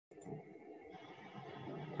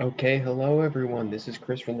Okay, hello everyone. This is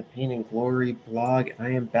Chris from the Pain and Glory blog. I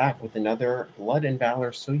am back with another Blood and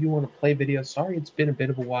Valor So You Want to Play video. Sorry it's been a bit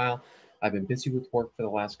of a while. I've been busy with work for the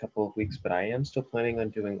last couple of weeks, but I am still planning on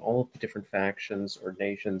doing all of the different factions or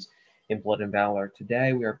nations in Blood and Valor.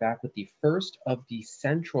 Today we are back with the first of the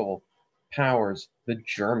Central Powers, the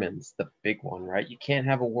Germans, the big one, right? You can't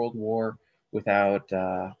have a world war without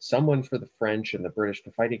someone for the French and the British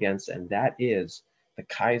to fight against, and that is the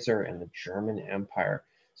Kaiser and the German Empire.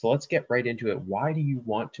 So let's get right into it. Why do you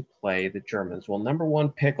want to play the Germans? Well, number one,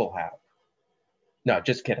 Pickelhaub. No,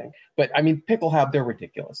 just kidding. But I mean, Pickelhaub, they're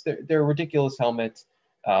ridiculous. They're ridiculous helmets.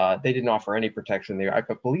 They didn't offer any protection. I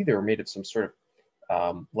believe they were made of some sort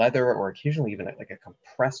of leather or occasionally even like a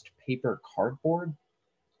compressed paper cardboard.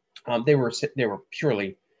 They were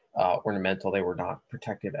purely ornamental. They were not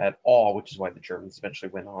protective at all, which is why the Germans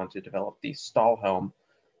eventually went on to develop the Stahlhelm,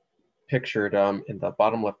 pictured in the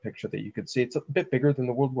bottom left picture that you can see. It's a bit bigger than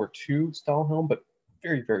the World War II Stahlhelm, but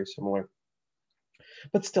very, very similar.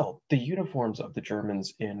 But still, the uniforms of the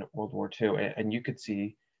Germans in World War II, and you could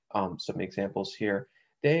see some examples here,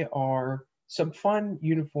 they are some fun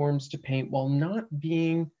uniforms to paint while not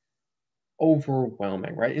being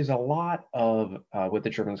overwhelming, right? There's a lot of what the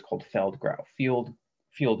Germans called Feldgrau,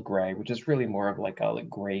 field gray, which is really more of like a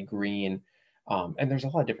gray green. And there's a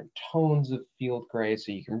lot of different tones of field gray,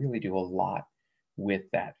 so you can really do a lot with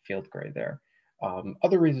that field gray there.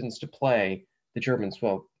 Other reasons to play the Germans.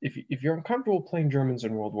 Well, if you're uncomfortable playing Germans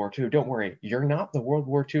in World War II, don't worry, you're not the World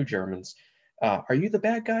War II Germans. Are you the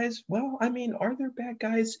bad guys? Well, I mean, are there bad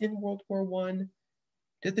guys in World War I?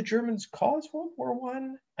 Did the Germans cause World War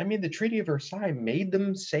I? I mean, the Treaty of Versailles made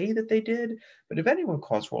them say that they did, but if anyone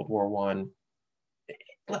caused World War I,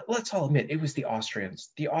 let's all admit it was the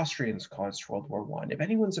Austrians. The Austrians caused World War I. If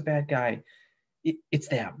anyone's a bad guy, it's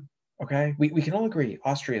them. Okay, we can all agree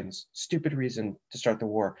Austrians, stupid reason to start the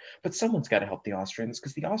war, but someone's got to help the Austrians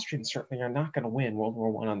because the Austrians certainly are not going to win World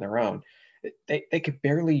War I on their own. They could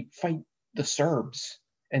barely fight the Serbs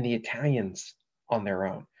and the Italians on their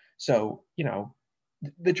own. So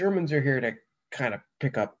the Germans are here to kind of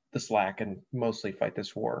pick up the slack and mostly fight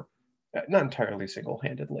this war, not entirely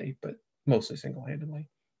single-handedly, but mostly single-handedly.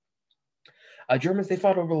 Germans, they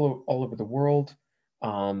fought all over the world.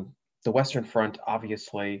 The Western Front,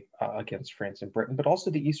 obviously, against France and Britain, but also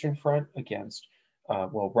the Eastern Front against,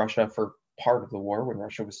 Russia for part of the war when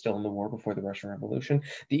Russia was still in the war before the Russian Revolution.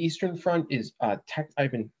 The Eastern Front is, I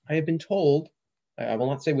have been told, I will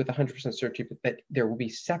not say with 100% certainty, but that there will be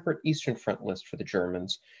separate Eastern Front list for the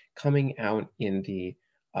Germans coming out in the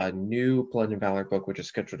new Blood and Valor book, which is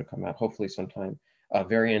scheduled to come out hopefully sometime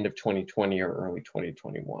very end of 2020 or early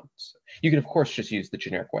 2021. So you can, of course, just use the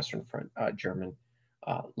generic Western Front German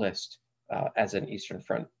list as an Eastern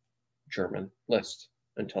Front German list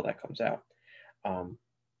until that comes out.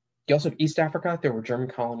 You also have East Africa. There were German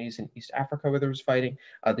colonies in East Africa where there was fighting.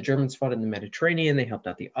 The Germans fought in the Mediterranean. They helped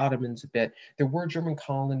out the Ottomans a bit. There were German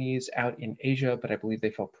colonies out in Asia, but I believe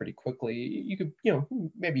they fell pretty quickly. You could,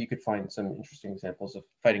 maybe you could find some interesting examples of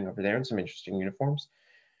fighting over there and some interesting uniforms.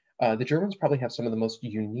 The Germans probably have some of the most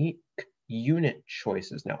unique unit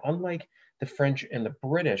choices. Now, unlike the French and the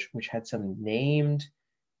British, which had some named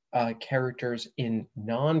characters in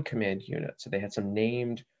non-command units. So they had some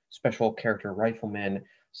named special character riflemen,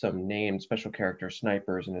 some named special character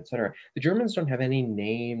snipers, and etc. The Germans don't have any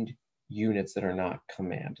named units that are not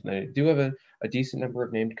command. They do have a decent number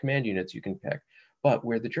of named command units you can pick. But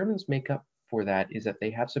where the Germans make up for that is that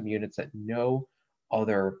they have some units that no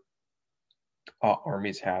other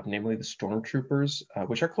armies have, namely the stormtroopers,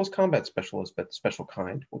 which are close combat specialists, but special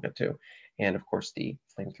kind we'll get to, and of course the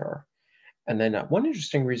flamethrower. And then one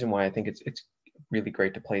interesting reason why I think it's really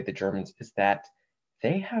great to play the Germans is that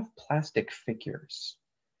they have plastic figures.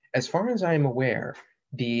 As far as I am aware,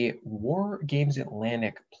 the War Games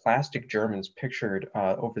Atlantic plastic Germans pictured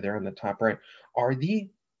over there on the top right are the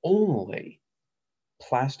only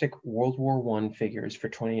plastic World War I figures for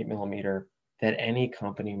 28 millimeter that any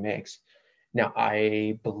company makes. Now,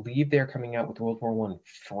 I believe they're coming out with World War I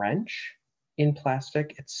French in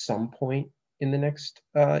plastic at some point in the next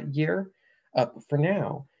year. For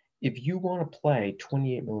now, if you want to play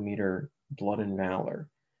 28 millimeter Blood and Valor,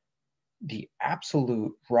 the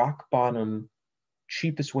absolute rock bottom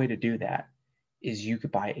cheapest way to do that is you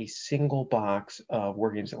could buy a single box of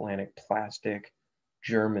War Games Atlantic plastic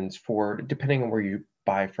Germans for, depending on where you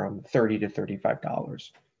buy from, $30 to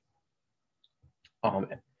 $35.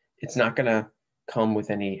 It's not going to come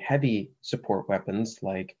with any heavy support weapons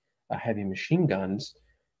like heavy machine guns,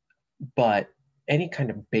 but any kind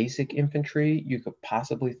of basic infantry you could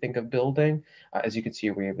possibly think of building. As you can see,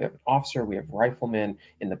 we have an officer, we have riflemen.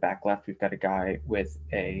 In the back left, we've got a guy with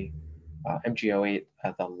a MG08,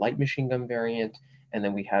 the light machine gun variant, and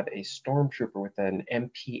then we have a stormtrooper with an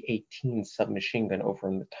MP-18 submachine gun over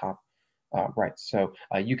in the top right. So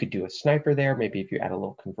you could do a sniper there, maybe if you add a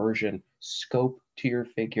little conversion scope to your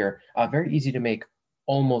figure. Very easy to make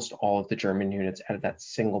almost all of the German units out of that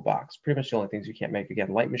single box. Pretty much the only things you can't make,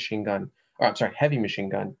 again, light machine gun, or I'm sorry, heavy machine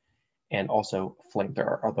gun, and also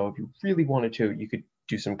flamethrower. Although if you really wanted to, you could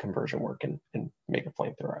do some conversion work and make a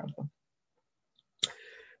flamethrower out of them.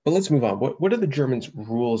 But let's move on. What do the Germans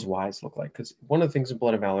rules-wise look like? Because one of the things in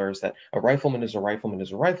Blood and Valor is that a rifleman is a rifleman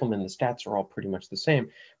is a rifleman. The stats are all pretty much the same,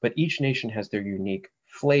 but each nation has their unique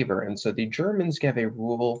flavor. And so the Germans have a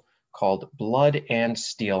rule called Blood and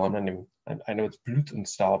Steel. I know it's Blut und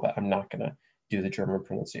Stahl, but I'm not going to do the German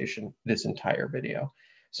pronunciation this entire video.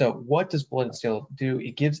 So what does Blood and Steel do?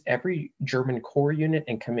 It gives every German core unit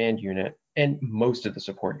and command unit, and most of the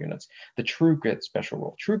support units, the True Grit special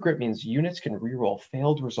rule. True Grit means units can reroll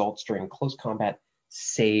failed results during close combat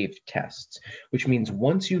save tests, which means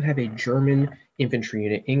once you have a German infantry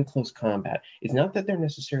unit in close combat, it's not that they're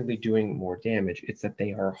necessarily doing more damage, it's that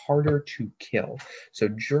they are harder to kill. So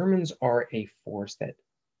Germans are a force that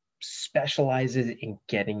specializes in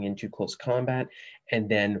getting into close combat and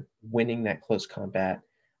then winning that close combat,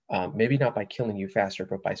 maybe not by killing you faster,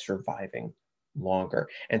 but by surviving longer.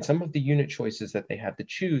 And some of the unit choices that they have to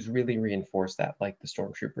choose really reinforce that, like the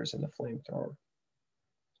stormtroopers and the flamethrower.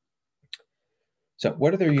 So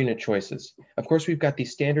what are their unit choices? Of course, we've got the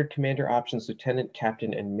standard commander options, lieutenant,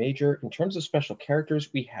 captain, and major. In terms of special characters,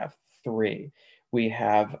 we have 3. We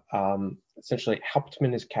have essentially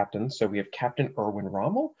Hauptmann is captain. So we have Captain Erwin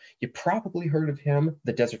Rommel. You probably heard of him,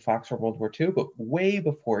 the Desert Fox from World War II, but way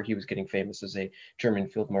before he was getting famous as a German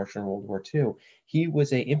field marshal in World War II. He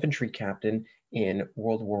was an infantry captain in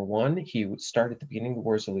World War I. He started at the beginning of the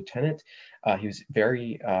war as a lieutenant. He was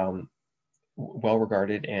very well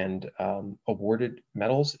regarded and awarded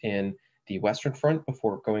medals in the Western Front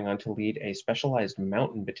before going on to lead a specialized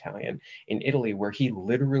mountain battalion in Italy, where he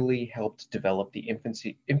literally helped develop the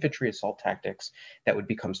infantry assault tactics that would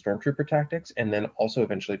become stormtrooper tactics and then also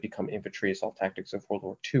eventually become infantry assault tactics of World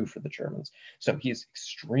War II for the Germans. So he is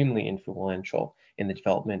extremely influential in the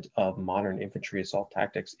development of modern infantry assault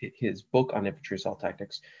tactics. His book on infantry assault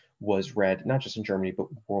tactics was read not just in Germany, but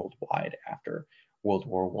worldwide after World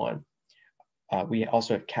War I. We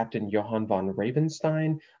also have Captain Johann von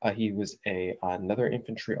Ravenstein. He was another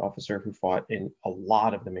infantry officer who fought in a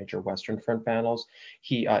lot of the major Western Front battles.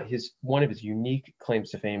 One of his unique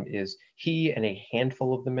claims to fame is he and a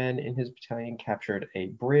handful of the men in his battalion captured a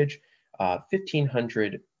bridge,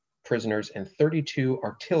 1,500 prisoners, and 32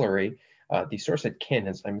 artillery. The source said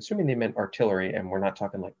cannons. I'm assuming they meant artillery, and we're not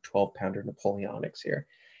talking like 12-pounder Napoleonics here.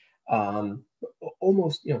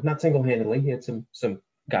 Almost, not single-handedly. He had some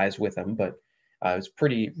guys with him, but it was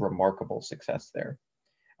pretty remarkable success there.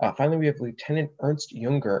 Finally, we have Lieutenant Ernst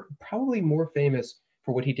Junger, probably more famous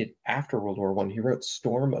for what he did after World War I. He wrote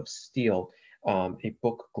Storm of Steel, a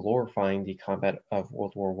book glorifying the combat of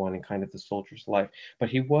World War I and kind of the soldier's life. But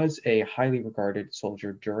he was a highly regarded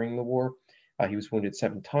soldier during the war. He was wounded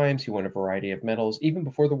 7 times. He won a variety of medals. Even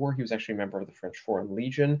before the war, he was actually a member of the French Foreign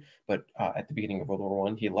Legion. But at the beginning of World War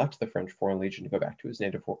I, he left the French Foreign Legion to go back to his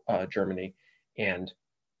native Germany and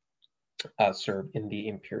served in the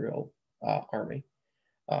Imperial Army.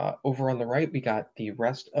 Over on the right, we got the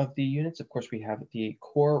rest of the units. Of course, we have the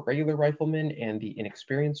core regular riflemen and the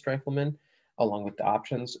inexperienced riflemen, along with the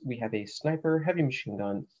options. We have a sniper, heavy machine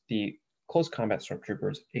gun, the close combat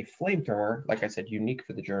stormtroopers, a flamethrower, like I said, unique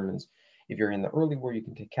for the Germans. If you're in the early war, you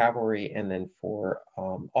can take cavalry, and then for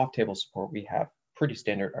off-table support, we have pretty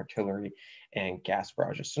standard artillery and gas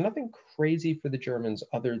barrages. So nothing crazy for the Germans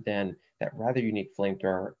other than that rather unique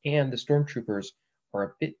flamethrower, and the stormtroopers are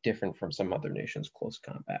a bit different from some other nations' close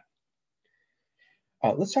combat.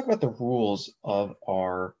 Let's talk about the rules of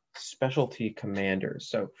our specialty commanders.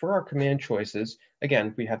 So for our command choices,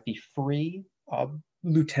 again, we have the free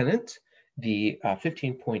lieutenant, the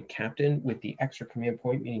 15-point captain with the extra command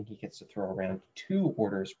point, meaning he gets to throw around 2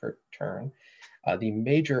 orders per turn. The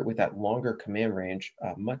major with that longer command range,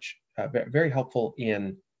 very helpful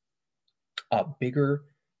in bigger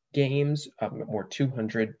games, more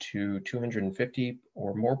 200 to 250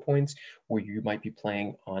 or more points, where you might be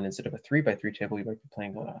playing on, instead of a 3x3 table, you might be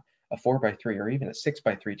playing on a 4x3 or even a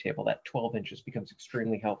 6x3 table. That 12 inches becomes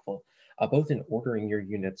extremely helpful, both in ordering your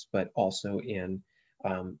units, but also in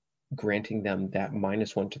granting them that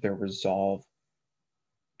 -1 to their resolve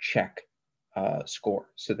check score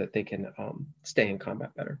so that they can stay in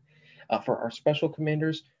combat better. For our special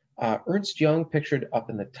commanders, Ernst Young, pictured up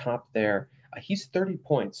in the top there, he's 30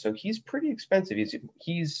 points, so he's pretty expensive.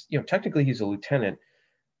 He's technically he's a lieutenant,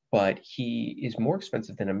 but he is more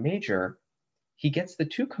expensive than a major. He gets the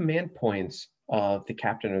 2 command points of the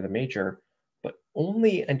captain or the major, but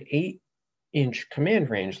only an 8-inch command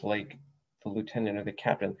range like the lieutenant or the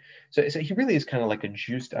captain. So he really is kind of like a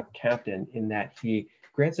juiced up captain in that he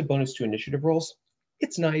grants a bonus to initiative rolls.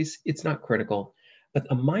 It's nice. It's not critical, but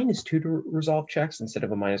a -2 to resolve checks instead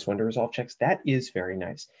of a -1 to resolve checks, that is very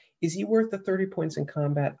nice. Is he worth the 30 points in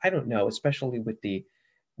combat? I don't know, especially with the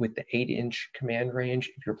 8-inch command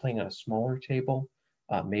range. If you're playing on a smaller table,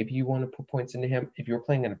 maybe you want to put points into him. If you're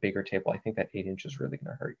playing on a bigger table, I think that 8 inch is really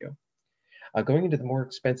going to hurt you. Going into the more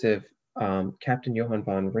expensive Captain Johann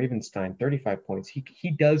von Ravenstein, 35 points.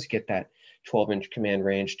 He does get that 12-inch command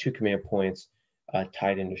range, 2 command points,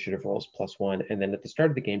 tied initiative rolls +1, and then at the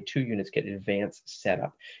start of the game, 2 units get advanced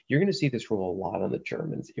setup. You're going to see this rule a lot on the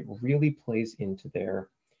Germans. It really plays into their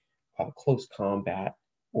close combat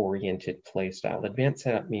oriented play style. Advanced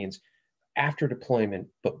setup means after deployment,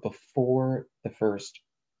 but before the first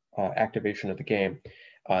activation of the game,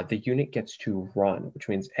 the unit gets to run, which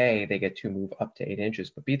means A, they get to move up to 8 inches,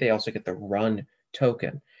 but B, they also get the run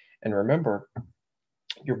token. And remember,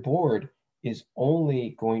 your board is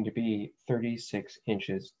only going to be 36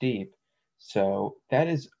 inches deep. So that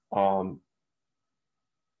is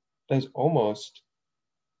almost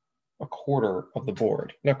a quarter of the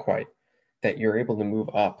board, not quite, that you're able to move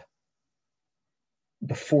up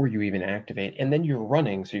before you even activate. And then you're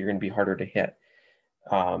running, so you're going to be harder to hit.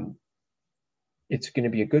 It's going to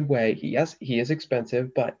be a good way. Yes, he is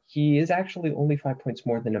expensive, but he is actually only 5 points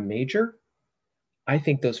more than a major. I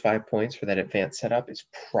think those 5 points for that advanced setup is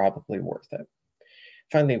probably worth it.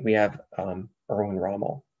 Finally, we have Erwin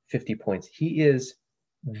Rommel, 50 points. He is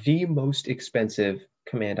the most expensive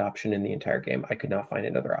command option in the entire game. I could not find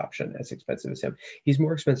another option as expensive as him. He's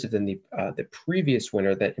more expensive than the previous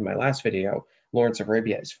winner that in my last video, Lawrence of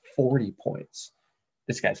Arabia, is 40 points.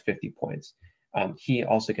 This guy's 50 points. He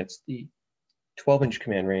also gets the 12-inch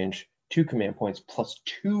command range, 2 command points,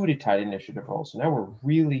 +2 to tied initiative rolls. So now we're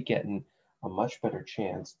really getting a much better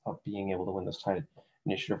chance of being able to win those tied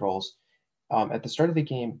initiative rolls. At the start of the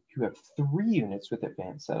game, you have 3 units with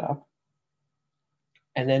advanced setup.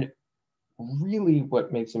 And then really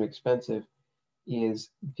what makes him expensive is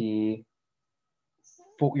your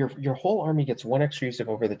whole army gets 1 extra use of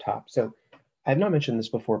over the top. So I've not mentioned this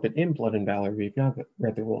before, but in Blood and Valor, we've not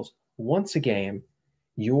read the rules. Once a game,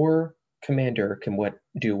 your commander can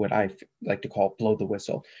do what I like to call blow the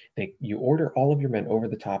whistle. You order all of your men over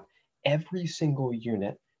the top. Every single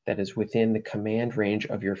unit that is within the command range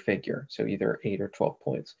of your figure, so either 8 or 12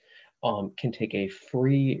 points, can take a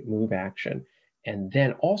free move action. And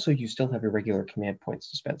then also you still have your regular command points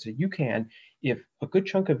to spend. So you can, if a good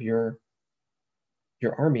chunk of your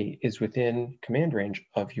army is within command range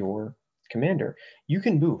of your commander, you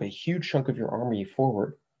can move a huge chunk of your army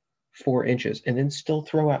forward 4 inches and then still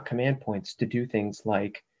throw out command points to do things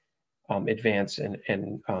like advance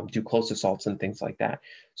and do close assaults and things like that.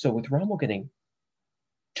 So with Rommel getting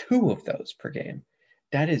 2 of those per game,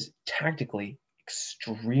 that is tactically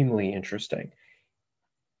extremely interesting.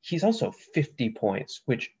 He's also 50 points,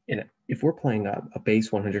 which if we're playing a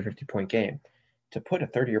base 150 point game, to put a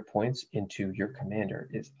 30 points into your commander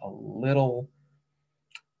is a little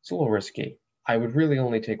risky. I would really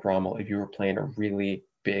only take Rommel if you were playing a really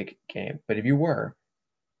big game. But if you were,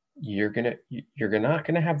 you're not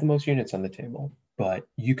gonna have the most units on the table, but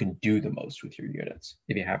you can do the most with your units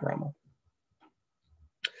if you have Rommel.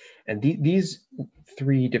 And these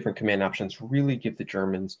 3 different command options really give the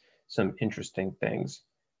Germans some interesting things.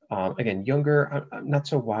 Again, Younger, I'm not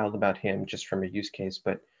so wild about him just from a use case,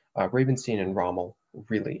 but Ravenstein and Rommel,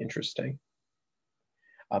 really interesting.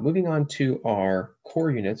 Moving on to our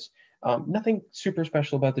core units, nothing super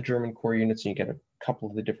special about the German core units. You get a couple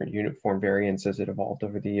of the different unit form variants as it evolved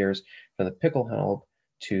over the years, from the Pickelhelm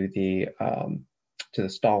to the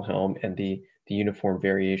Stahlhelm, and the uniform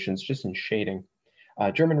variations just in shading.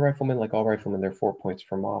 German riflemen, like all riflemen, they're 4 points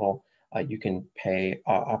per model. You can pay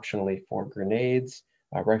optionally for grenades,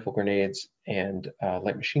 rifle grenades, and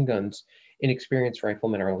light machine guns. Inexperienced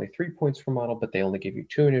riflemen are only 3 points per model, but they only give you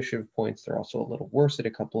 2 initiative points. They're also a little worse at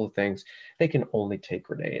a couple of things. They can only take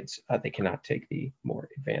grenades. They cannot take the more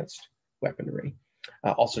advanced weaponry.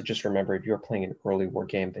 Also, just remember, if you're playing an early war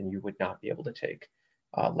game, then you would not be able to take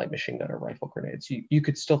light machine gun or rifle grenades. You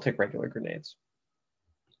could still take regular grenades.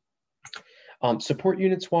 Support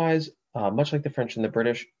units wise, much like the French and the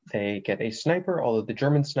British, they get a sniper, although the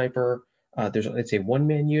German sniper It's a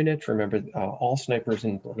one-man unit. Remember, all snipers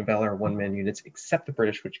in Blood and Valor are one-man units, except the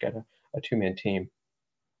British, which get a two-man team.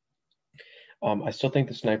 I still think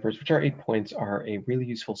the snipers, which are 8 points, are a really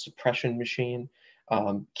useful suppression machine.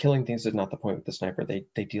 Killing things is not the point with the sniper.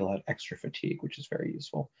 They deal out extra fatigue, which is very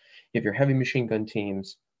useful. You have your heavy machine gun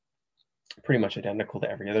teams, pretty much identical to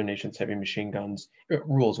every other nation's heavy machine guns,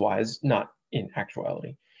 rules-wise, not in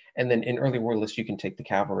actuality. And then in early war lists, you can take the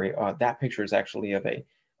cavalry. That picture is actually of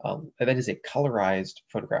that is a colorized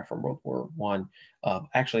photograph from World War I,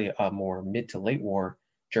 actually a more mid to late war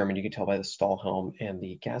German. You can tell by the Stahlhelm and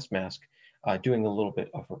the gas mask, doing a little bit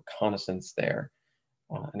of reconnaissance there.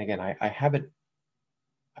 And again, I haven't,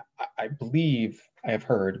 I believe I have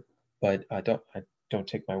heard, but I don't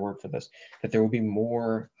take my word for this, that there will be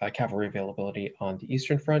more cavalry availability on the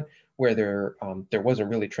Eastern Front, where there wasn't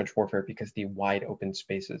really trench warfare because the wide open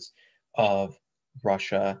spaces of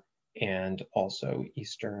Russia and also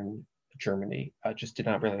Eastern Germany just did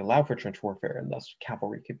not really allow for trench warfare, and thus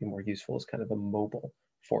cavalry could be more useful as kind of a mobile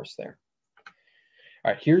force there.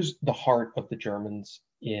 All right, here's the heart of the Germans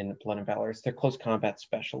in Blood and Valor. It's their close combat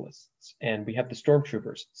specialists. And we have the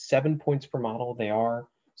stormtroopers, 7 points per model. They are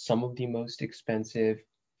some of the most expensive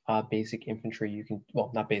basic infantry you can,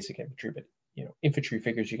 well, not basic infantry, but infantry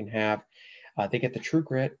figures you can have. They get the true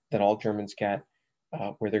grit that all Germans get,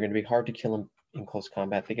 where they're going to be hard to kill in close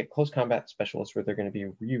combat. They get close combat specialists, where they're going to be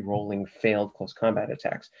re-rolling failed close combat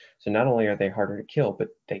attacks. So not only are they harder to kill, but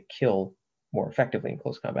they kill more effectively in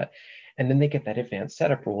close combat. And then they get that advanced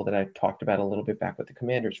setup rule that I talked about a little bit back with the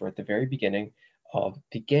commanders, where at the very beginning of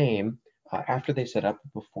the game, after they set up,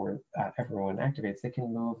 before everyone activates, they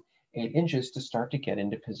can move 8 inches to start to get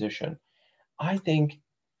into position. I think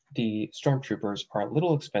the stormtroopers are a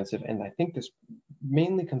little expensive, and I think this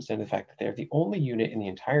mainly comes down to the fact that they're the only unit in the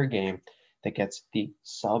entire game that gets the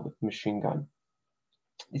submachine gun.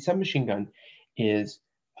 The submachine gun is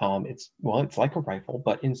it's like a rifle,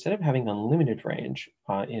 but instead of having unlimited range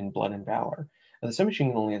in Blood and Valor, the submachine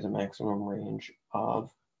gun only has a maximum range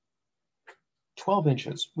of 12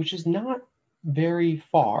 inches, which is not very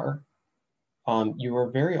far. You are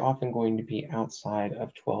very often going to be outside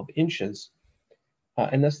of 12 inches,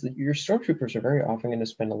 and thus your stormtroopers are very often going to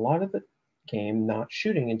spend a lot of the game not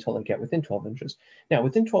shooting until they get within 12 inches. Now,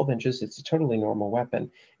 within 12 inches, it's a totally normal weapon,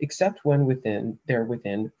 except when they're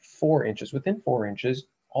within 4 inches. Within 4 inches,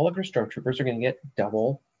 all of your stormtroopers are going to get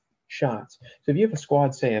double shots. So if you have a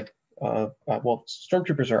squad, say,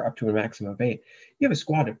 stormtroopers are up to a maximum of 8. You have a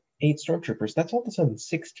squad of 8 stormtroopers, that's all of a sudden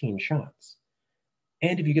 16 shots.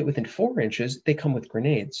 And if you get within 4 inches, they come with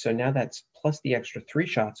grenades. So now that's plus the extra 3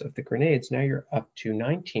 shots of the grenades. Now you're up to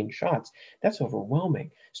 19 shots. That's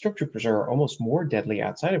overwhelming. Stormtroopers are almost more deadly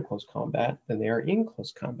outside of close combat than they are in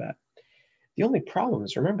close combat. The only problem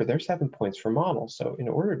is, remember, they're 7 points per model. So in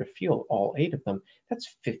order to field all 8 of them, that's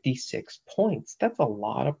 56 points. That's a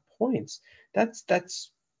lot of points.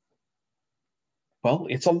 Well,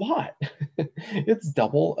 it's a lot. It's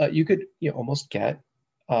double. You could almost get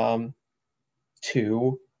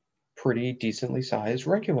 2 pretty decently sized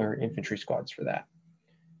regular infantry squads for that.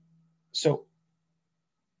 So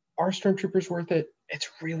are stormtroopers worth it? It's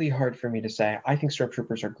really hard for me to say. I think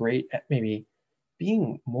stormtroopers are great at maybe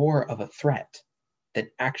being more of a threat than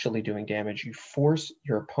actually doing damage. You force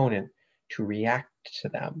your opponent to react to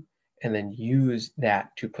them and then use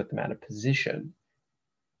that to put them out of position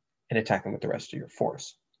and attack them with the rest of your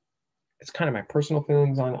force. It's kind of my personal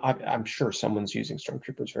feelings on it. I'm sure someone's using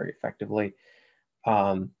stormtroopers very effectively.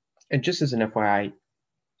 And just as an FYI,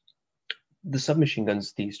 the submachine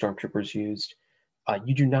guns the stormtroopers used,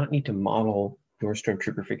 you do not need to model your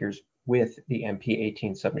stormtrooper figures with the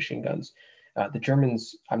MP-18 submachine guns. The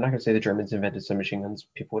Germans, I'm not going to say the Germans invented submachine guns.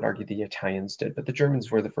 People would argue the Italians did, but the Germans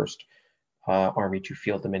were the first army to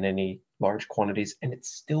field them in any large quantities, and it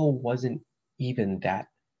still wasn't even that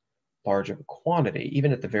large of a quantity,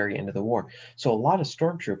 even at the very end of the war. So a lot of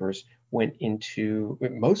stormtroopers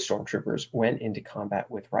most stormtroopers went into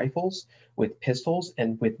combat with rifles, with pistols,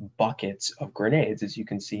 and with buckets of grenades, as you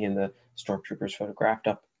can see in the stormtroopers photographed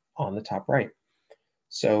up on the top right.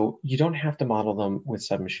 So you don't have to model them with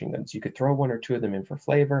submachine guns. You could throw 1 or 2 of them in for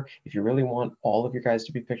flavor. If you really want all of your guys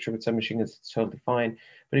to be pictured with submachine guns, it's totally fine.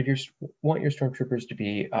 But if you want your stormtroopers to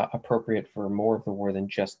be appropriate for more of the war than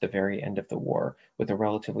just the very end of the war with a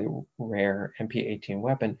relatively rare MP-18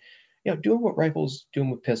 weapon, do them with rifles, do them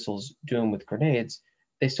with pistols, do them with grenades.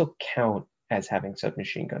 They still count as having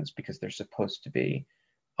submachine guns because they're supposed to be,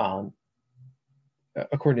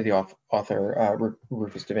 according to the author,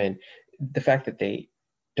 Rufus Devane, the fact that they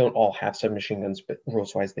don't all have submachine guns, but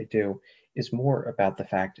rules-wise they do, is more about the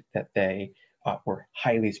fact that they were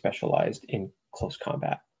highly specialized in close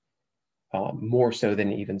combat. more so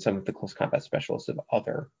than even some of the close combat specialists of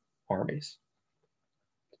other armies.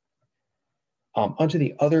 Onto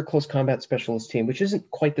the other close combat specialist team, which isn't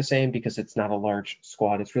quite the same because it's not a large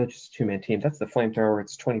squad. It's really just a two-man team. That's the flamethrower.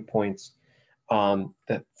 It's 20 points.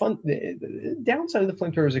 The downside of the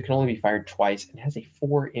flamethrower is it can only be fired twice and has a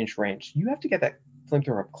 4-inch range. So you have to get that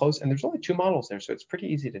flamethrower up close, and there's only 2 models there, so it's pretty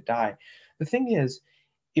easy to die. The thing is,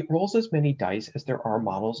 it rolls as many dice as there are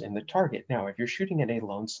models in the target. Now, if you're shooting at a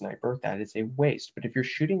lone sniper, that is a waste. But if you're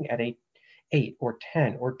shooting at a 8 or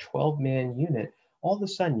 10 or 12-man unit, all of a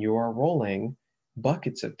sudden you are rolling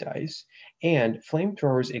buckets of dice, and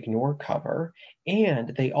flamethrowers ignore cover,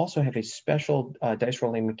 and they also have a special dice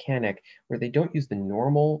rolling mechanic where they don't use the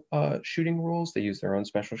normal shooting rules, they use their own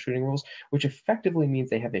special shooting rules, which effectively means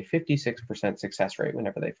they have a 56% success rate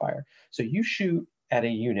whenever they fire. So you shoot at a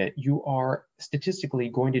unit, you are statistically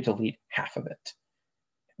going to delete half of it,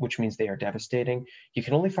 which means they are devastating. You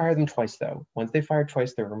can only fire them twice, though. Once they fire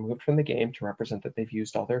twice, they're removed from the game to represent that they've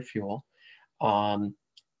used all their fuel.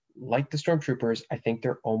 Like the Stormtroopers, I think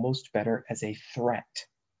they're almost better as a threat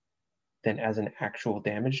than as an actual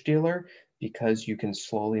damage dealer because you can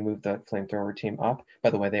slowly move the flamethrower team up. By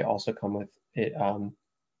the way, they also come with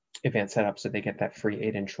advanced setup, so they get that free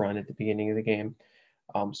 8-inch run at the beginning of the game.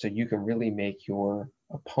 So you can really make your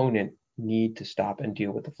opponent need to stop and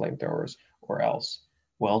deal with the flamethrowers, or else,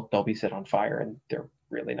 well, they'll be set on fire, and they're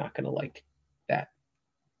really not going to like that.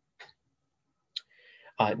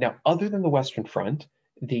 Now, other than the Western Front,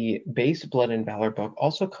 the base Blood and Valor book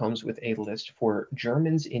also comes with a list for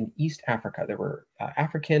Germans in East Africa. There were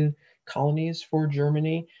African colonies for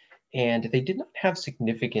Germany, and they did not have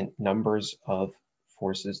significant numbers of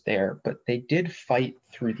forces there, but they did fight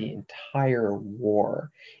through the entire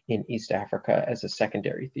war in East Africa as a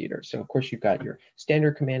secondary theater. So, of course, you've got your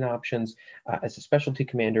standard command options. As a specialty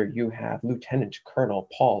commander, you have Lieutenant Colonel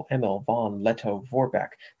Paul Emil von Lettow-Vorbeck,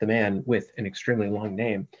 the man with an extremely long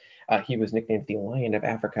name. He was nicknamed the Lion of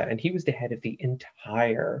Africa, and he was the head of the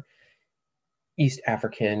entire East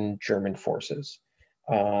African German forces,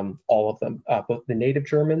 all of them, both the native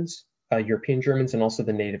Germans, European Germans, and also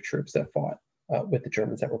the native troops that fought with the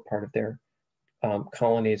Germans that were part of their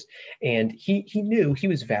colonies. And he knew he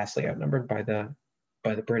was vastly outnumbered by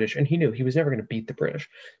the British, and he knew he was never going to beat the British.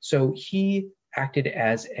 So he acted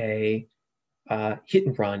as a hit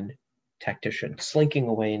and run tactician, slinking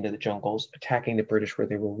away into the jungles, attacking the British where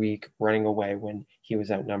they were weak, running away when he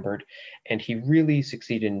was outnumbered. And he really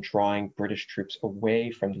succeeded in drawing British troops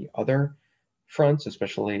away from the other fronts,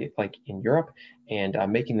 especially like in Europe, and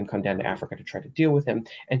making them come down to Africa to try to deal with him.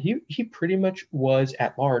 And he pretty much was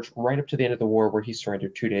at large right up to the end of the war, where he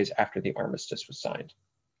surrendered 2 days after the armistice was signed.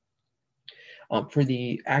 For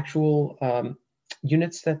the actual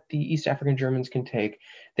units that the East African Germans can take,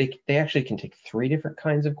 they actually can take 3 different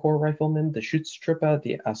kinds of corps riflemen: the Schutztruppe,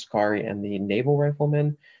 the Askari, and the naval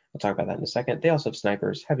riflemen. I'll talk about that in a second. They also have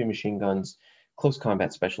snipers, heavy machine guns, close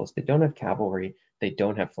combat specialists. They don't have cavalry. They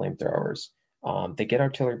don't have flamethrowers. They get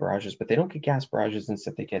artillery barrages, but they don't get gas barrages.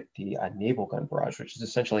 Instead, they get the naval gun barrage, which is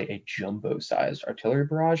essentially a jumbo-sized artillery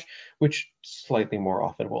barrage, which slightly more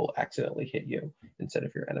often will accidentally hit you instead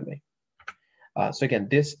of your enemy. So again,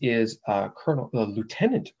 this is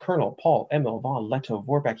Lieutenant Colonel Paul Emil von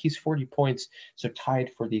Lettow-Vorbeck. He's 40 points, so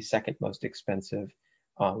tied for the second most expensive,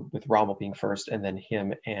 with Rommel being first, and then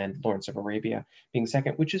him and Lawrence of Arabia being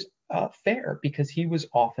second, which is fair because he was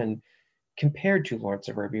often compared to Lawrence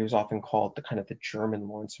of Arabia. He was often called the German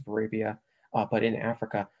Lawrence of Arabia, but in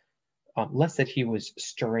Africa, less that he was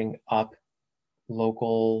stirring up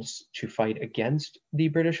locals to fight against the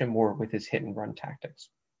British and more with his hit and run tactics.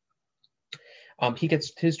 He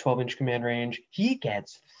gets his 12-inch command range. He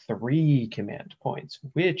gets 3 command points,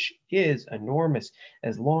 which is enormous.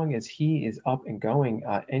 As long as he is up and going,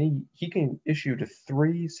 he can issue to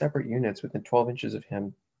 3 separate units within 12 inches of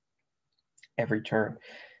him every turn.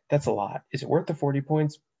 That's a lot. Is it worth the 40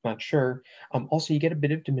 points? Not sure. Also, you get a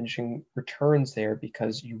bit of diminishing returns there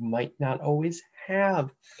because you might not always have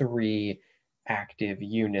 3 active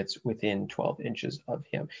units within 12 inches of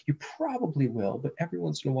him. You probably will, but every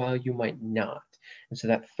once in a while you might not. And so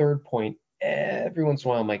that 3rd point, every once in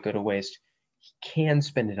a while, might go to waste. He can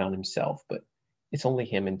spend it on himself, but it's only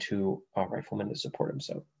him and 2 riflemen to support him,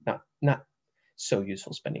 so not so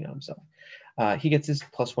useful spending on himself. He gets his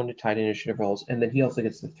 +1 to tied initiative rolls, and then he also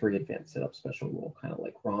gets the 3 advanced setup special roll, kind of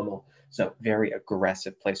like Rommel. So very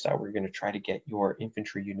aggressive playstyle where you're going to try to get your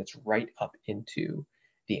infantry units right up into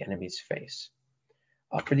the enemy's face.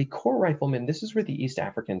 For the corps riflemen, this is where the East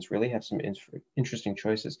Africans really have some interesting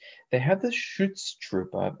choices. They have the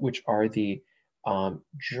Schutztruppe, which are the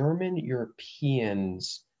German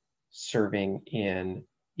Europeans serving in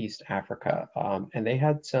East Africa, and they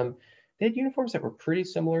had uniforms that were pretty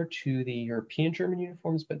similar to the European German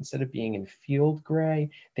uniforms, but instead of being in field gray,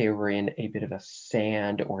 they were in a bit of a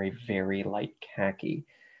sand or a very light khaki.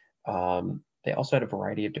 They also had a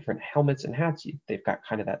variety of different helmets and hats. They've got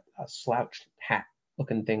kind of that slouch hat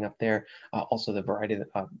looking thing up there. Also the variety of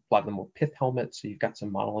a lot of them were pith helmets, so you've got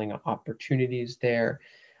some modeling opportunities there.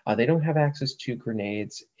 They don't have access to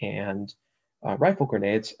grenades and rifle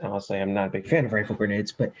grenades. Honestly, I'm not a big fan of rifle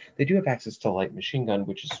grenades, but they do have access to light machine gun,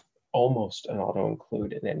 which is almost an auto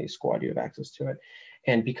include in any squad. You have access to it.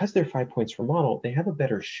 And because they're 5 points per model, they have a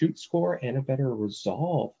better shoot score and a better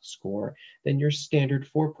resolve score than your standard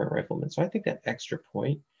 4-point rifleman. So I think that extra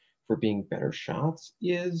point for being better shots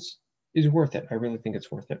is worth it. I really think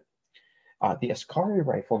it's worth it. The Askari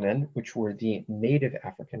riflemen, which were the native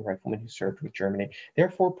African riflemen who served with Germany, they're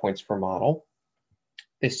 4 points per model.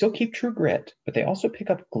 They still keep true grit, but they also pick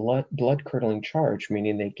up blood-curdling charge,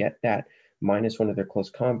 meaning they get that -1 of their close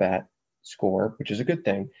combat score, which is a good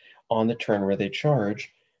thing, on the turn where they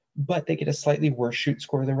charge, but they get a slightly worse shoot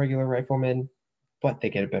score than regular riflemen, but they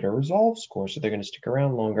get a better resolve score, so they're going to stick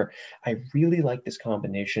around longer. I really like this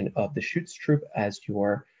combination of the shoots troop as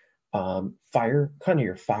your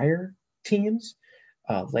fire teams,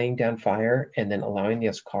 laying down fire, and then allowing the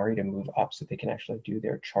Askari to move up so they can actually do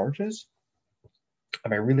their charges.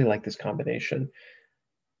 I really like this combination.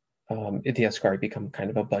 The Askari become kind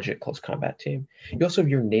of a budget close combat team. You also have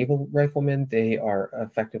your naval riflemen. They are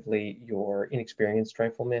effectively your inexperienced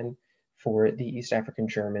riflemen for the East African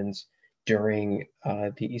Germans. During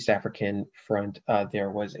the East African front, there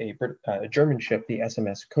was a German ship, the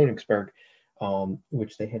SMS Königsberg,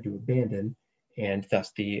 which they had to abandon, and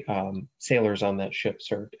thus the sailors on that ship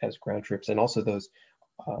served as ground troops. And also those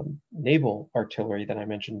naval artillery that I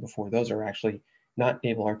mentioned before, those are actually not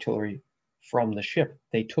naval artillery from the ship.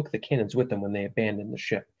 They took the cannons with them when they abandoned the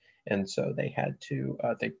ship. And so they had to,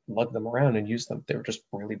 they lugged them around and used them. They were just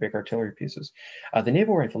really big artillery pieces. The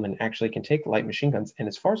naval riflemen actually can take light machine guns. And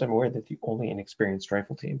as far as I'm aware, they're the only inexperienced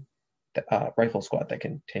rifle squad that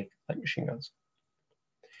can take light machine guns.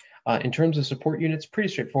 In terms of support units, pretty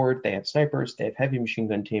straightforward. They have snipers, they have heavy machine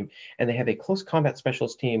gun team, and they have a close combat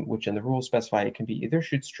specialist team, which in the rules specify it can be either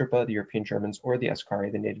Schutztruppe, the European Germans, or the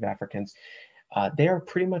Askari, the native Africans. They are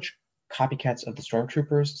pretty much copycats of the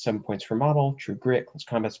stormtroopers, 7 points per model, true grit, close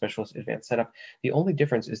combat specialist, advanced setup. The only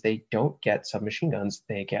difference is they don't get submachine guns,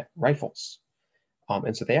 they get rifles.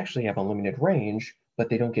 And so they actually have unlimited range, but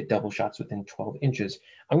they don't get double shots within 12 inches.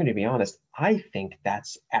 I'm going to be honest, I think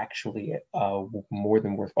that's actually a more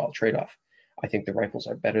than worthwhile trade-off. I think the rifles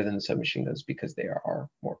are better than the submachine guns because they are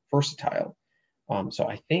more versatile. So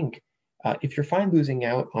I think if you're fine losing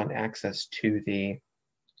out on access to the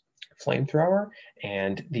flamethrower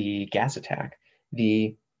and the gas attack,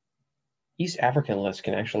 the East African list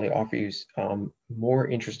can actually offer you more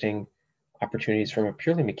interesting opportunities from a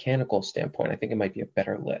purely mechanical standpoint. I think it might be a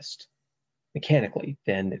better list mechanically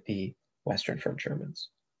than the Western Front Germans.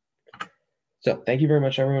 So thank you very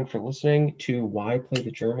much, everyone, for listening to why play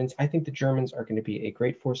the Germans. I think the Germans are going to be a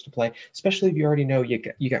great force to play, especially if you already know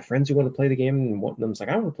you got friends who want to play the game, and one of them's like,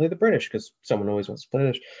 I want to play the British because someone always wants to play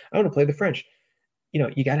this. I want to play the French. You know,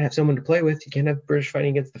 you got to have someone to play with. You can't have British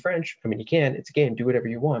fighting against the French. I mean, you can. It's a game. Do whatever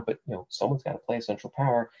you want. But, you know, someone's got to play Central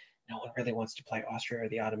Power. No one really wants to play Austria or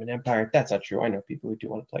the Ottoman Empire. That's not true. I know people who do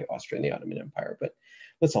want to play Austria and the Ottoman Empire. But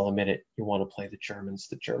let's all admit it. You want to play the Germans.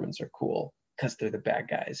 The Germans are cool because they're the bad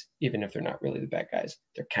guys. Even if they're not really the bad guys,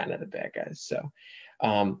 they're kind of the bad guys. So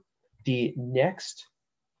the next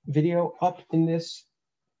video up in this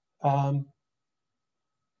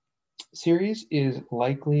series is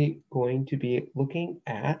likely going to be looking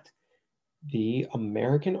at the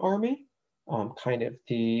American Army, I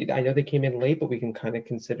know they came in late, but we can kind of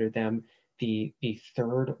consider them the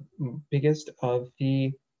third biggest of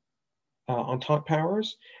the Entente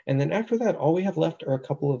powers. And then after that, all we have left are a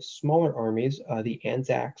couple of smaller armies, the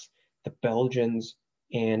Anzacs, the Belgians,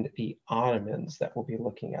 and the Ottomans that we'll be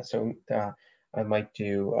looking at. So I might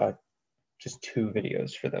do just 2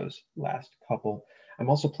 videos for those last couple. I'm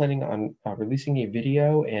also planning on releasing a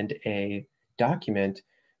video and a document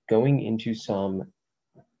going into some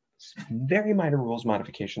very minor rules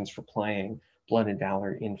modifications for playing Blood and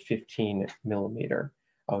Valor in 15mm,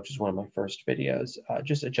 which is one of my first videos,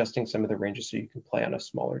 just adjusting some of the ranges so you can play on a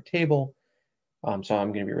smaller table. So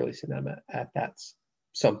I'm going to be releasing them at that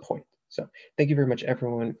some point. So thank you very much,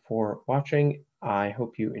 everyone, for watching. I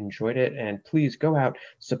hope you enjoyed it, and please go out,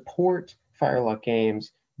 support Firelock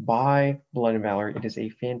Games, buy Blood and Valor. It is a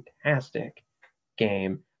fantastic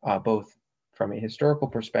game, both from a historical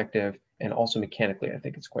perspective and also mechanically. I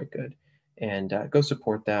think it's quite good. And go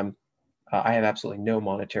support them. I have absolutely no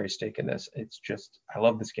monetary stake in this. It's just, I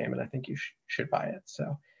love this game and I think you should buy it.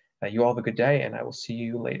 So you all have a good day and I will see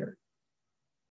you later.